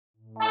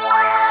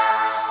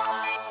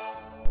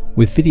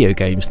With video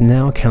games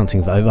now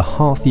accounting for over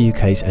half the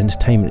UK's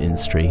entertainment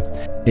industry,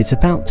 it's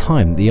about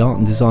time the art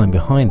and design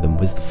behind them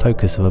was the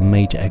focus of a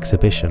major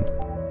exhibition.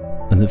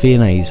 And the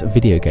V&A's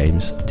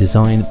Videogames,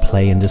 Design,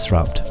 Play and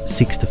Disrupt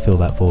seeks to fill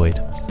that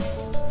void.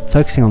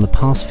 Focusing on the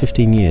past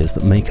 15 years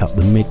that make up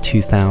the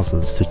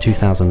mid-2000s to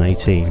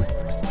 2018,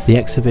 the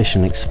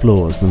exhibition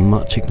explores the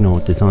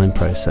much-ignored design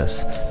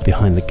process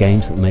behind the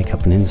games that make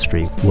up an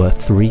industry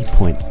worth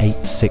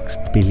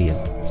 $3.86 billion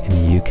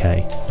in the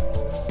UK.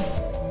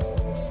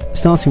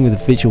 Starting with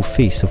a visual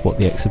feast of what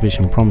the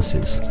exhibition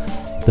promises,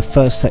 the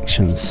first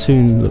section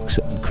soon looks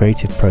at the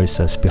creative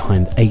process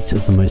behind 8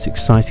 of the most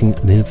exciting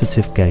and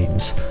innovative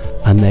games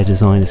and their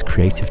designers'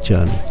 creative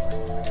journey.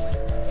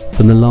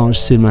 From the large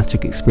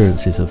cinematic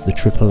experiences of the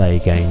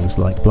AAA games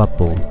like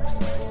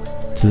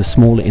Bloodborne, to the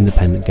smaller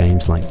independent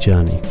games like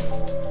Journey.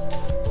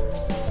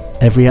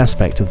 Every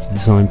aspect of the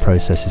design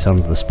process is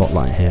under the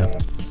spotlight here,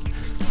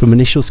 from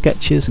initial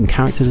sketches and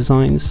character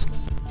designs,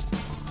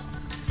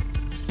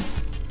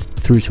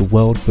 through to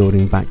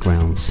world-building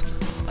backgrounds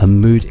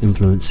and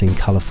mood-influencing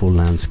colourful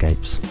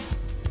landscapes.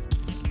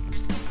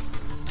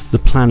 The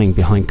planning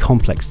behind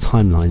complex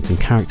timelines and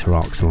character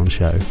arcs are on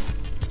show,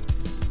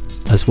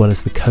 as well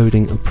as the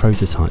coding and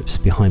prototypes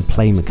behind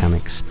play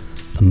mechanics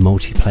and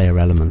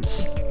multiplayer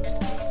elements.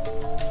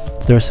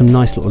 There are some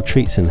nice little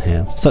treats in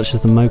here, such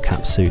as the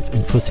mocap suit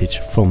and footage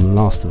from The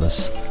Last of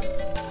Us,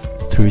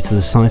 through to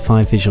the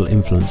sci-fi visual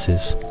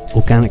influences,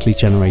 organically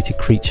generated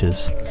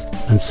creatures,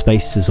 and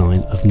space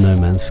design of No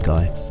Man's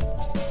Sky,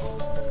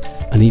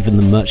 and even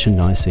the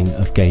merchandising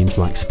of games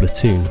like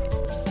Splatoon.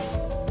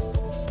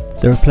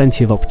 There are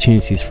plenty of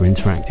opportunities for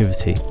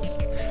interactivity,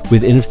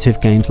 with innovative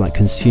games like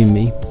Consume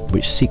Me,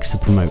 which seeks to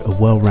promote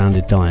a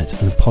well-rounded diet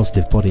and a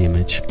positive body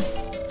image,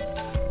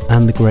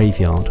 and The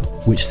Graveyard,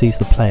 which sees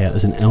the player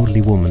as an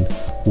elderly woman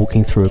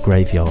walking through a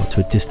graveyard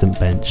to a distant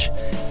bench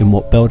in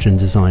what Belgian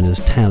designers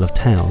Tale of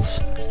Tales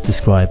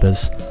describe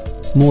as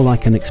more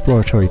like an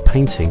exploratory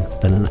painting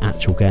than an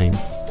actual game.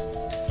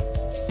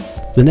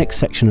 The next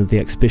section of the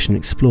exhibition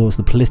explores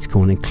the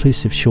political and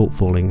inclusive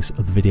shortfallings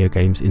of the video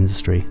games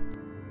industry.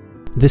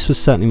 This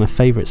was certainly my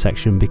favourite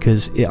section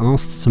because it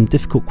asked some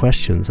difficult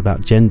questions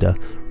about gender,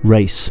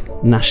 race,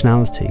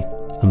 nationality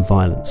and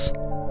violence.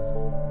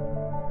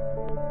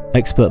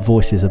 Expert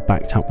voices are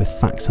backed up with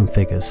facts and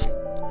figures,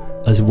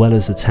 as well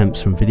as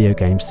attempts from video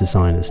games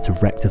designers to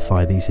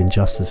rectify these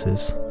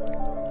injustices.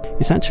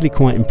 It's actually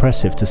quite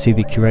impressive to see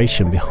the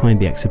curation behind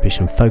the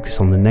exhibition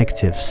focus on the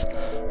negatives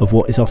of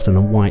what is often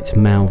a white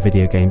male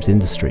video games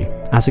industry,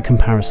 as a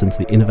comparison to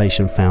the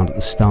innovation found at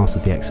the start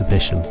of the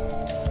exhibition.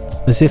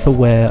 As if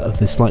aware of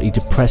the slightly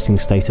depressing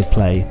state of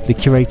play, the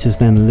curators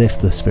then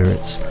lift the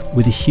spirits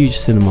with a huge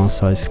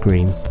cinema-sized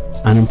screen,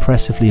 an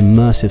impressively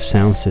immersive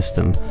sound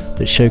system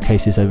that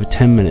showcases over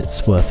 10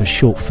 minutes worth of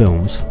short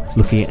films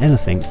looking at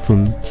anything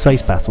from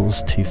space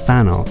battles to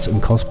fan art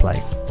and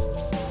cosplay.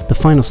 The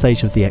final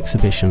stage of the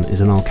exhibition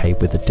is an arcade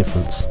with a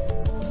difference.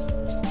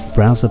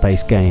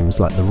 Browser-based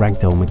games like the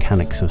ragdoll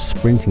mechanics of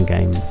sprinting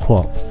game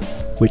Quap,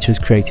 which was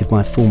created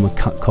by former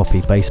Cut Copy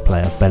bass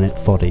player Bennett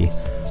Foddy,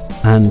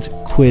 and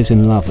Quiz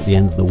in Love at the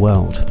End of the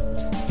World,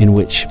 in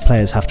which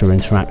players have to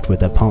interact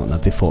with their partner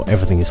before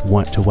everything is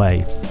wiped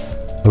away,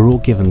 are all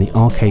given the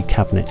arcade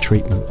cabinet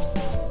treatment.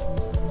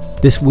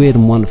 This weird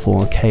and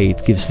wonderful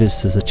arcade gives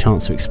visitors a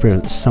chance to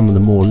experience some of the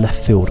more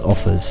left-field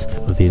offers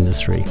of the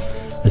industry,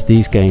 as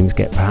these games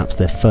get perhaps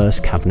their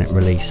first cabinet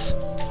release.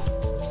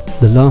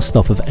 The last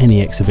stop of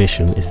any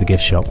exhibition is the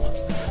gift shop,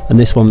 and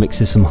this one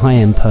mixes some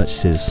high-end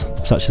purchases,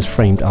 such as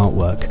framed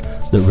artwork,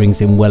 that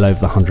rings in well over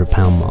the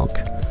 £100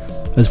 mark,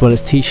 as well as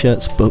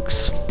t-shirts,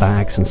 books,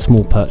 bags and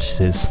small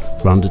purchases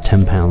for under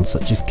 £10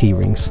 such as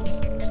keyrings.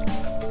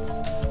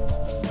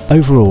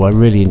 Overall, I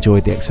really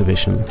enjoyed the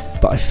exhibition,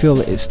 but I feel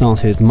that it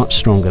started much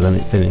stronger than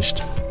it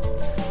finished,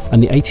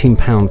 and the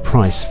 £18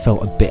 price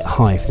felt a bit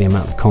high for the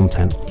amount of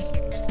content.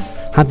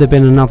 Had there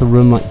been another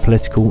room like the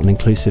political and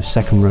inclusive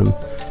second room,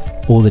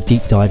 or the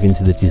deep dive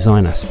into the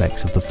design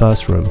aspects of the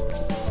first room,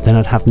 then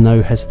I'd have no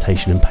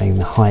hesitation in paying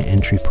the high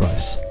entry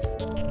price.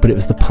 But it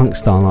was the punk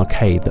style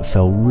arcade that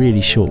fell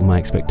really short of my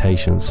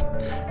expectations,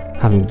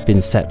 having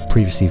been set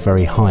previously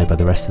very high by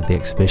the rest of the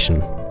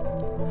exhibition.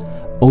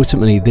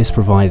 Ultimately, this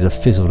provided a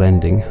fizzled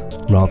ending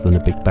rather than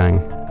a big bang.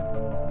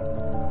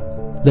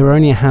 There were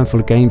only a handful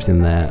of games in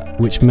there,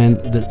 which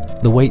meant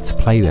that the wait to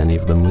play any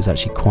of them was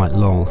actually quite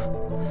long,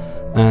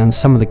 and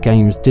some of the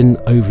games didn't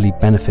overly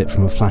benefit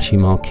from a flashy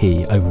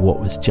marquee over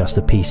what was just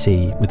a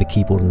PC with a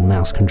keyboard and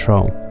mouse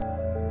control.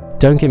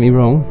 Don't get me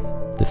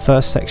wrong, the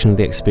first section of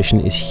the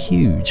exhibition is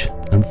huge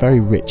and very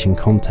rich in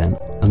content,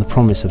 and the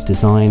promise of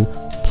design,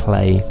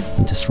 play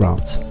and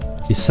disrupt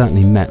is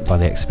certainly met by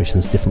the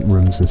exhibition's different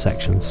rooms and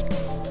sections.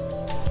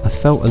 I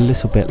felt a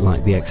little bit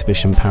like the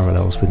exhibition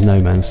parallels with No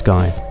Man's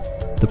Sky.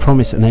 The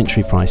promise and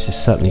entry price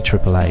is certainly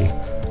AAA,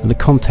 and the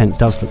content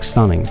does look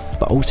stunning,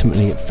 but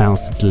ultimately it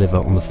fails to deliver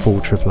on the full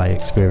AAA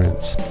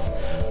experience.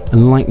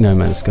 And like No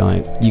Man's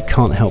Sky, you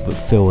can't help but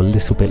feel a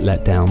little bit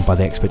let down by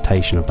the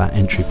expectation of that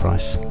entry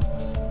price.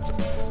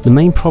 The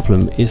main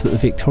problem is that the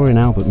Victoria and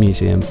Albert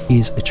Museum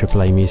is a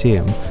AAA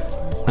museum,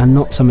 and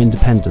not some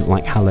independent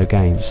like Hello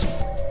Games.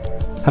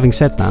 Having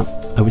said that,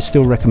 I would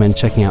still recommend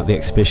checking out the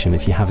exhibition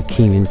if you have a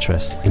keen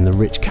interest in the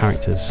rich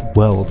characters,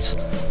 worlds,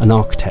 and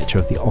architecture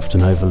of the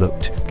often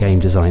overlooked game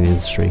design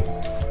industry.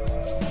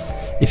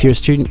 If you're a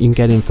student, you can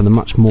get in for the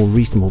much more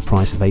reasonable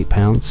price of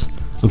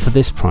 £8, and for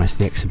this price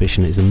the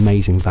exhibition is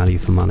amazing value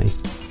for money.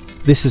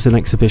 This is an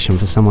exhibition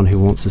for someone who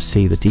wants to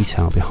see the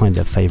detail behind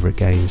their favourite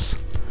games,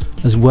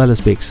 as well as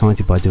be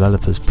excited by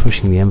developers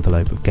pushing the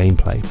envelope of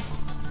gameplay.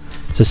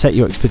 So set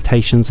your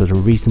expectations at a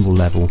reasonable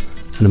level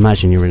and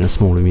imagine you're in a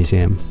smaller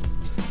museum.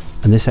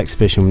 And this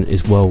exhibition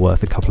is well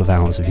worth a couple of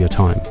hours of your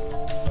time.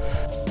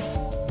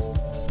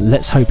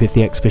 Let's hope if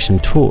the exhibition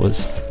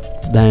tours,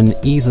 then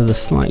either the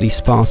slightly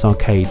sparse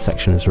arcade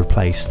section is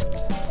replaced,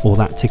 or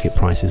that ticket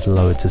price is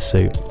lowered to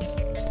suit.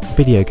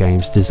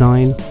 Videogames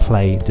Design,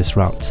 Play,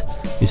 Disrupt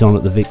is on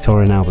at the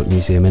Victoria and Albert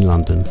Museum in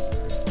London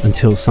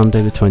until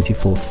Sunday the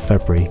 24th of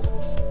February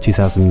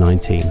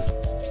 2019.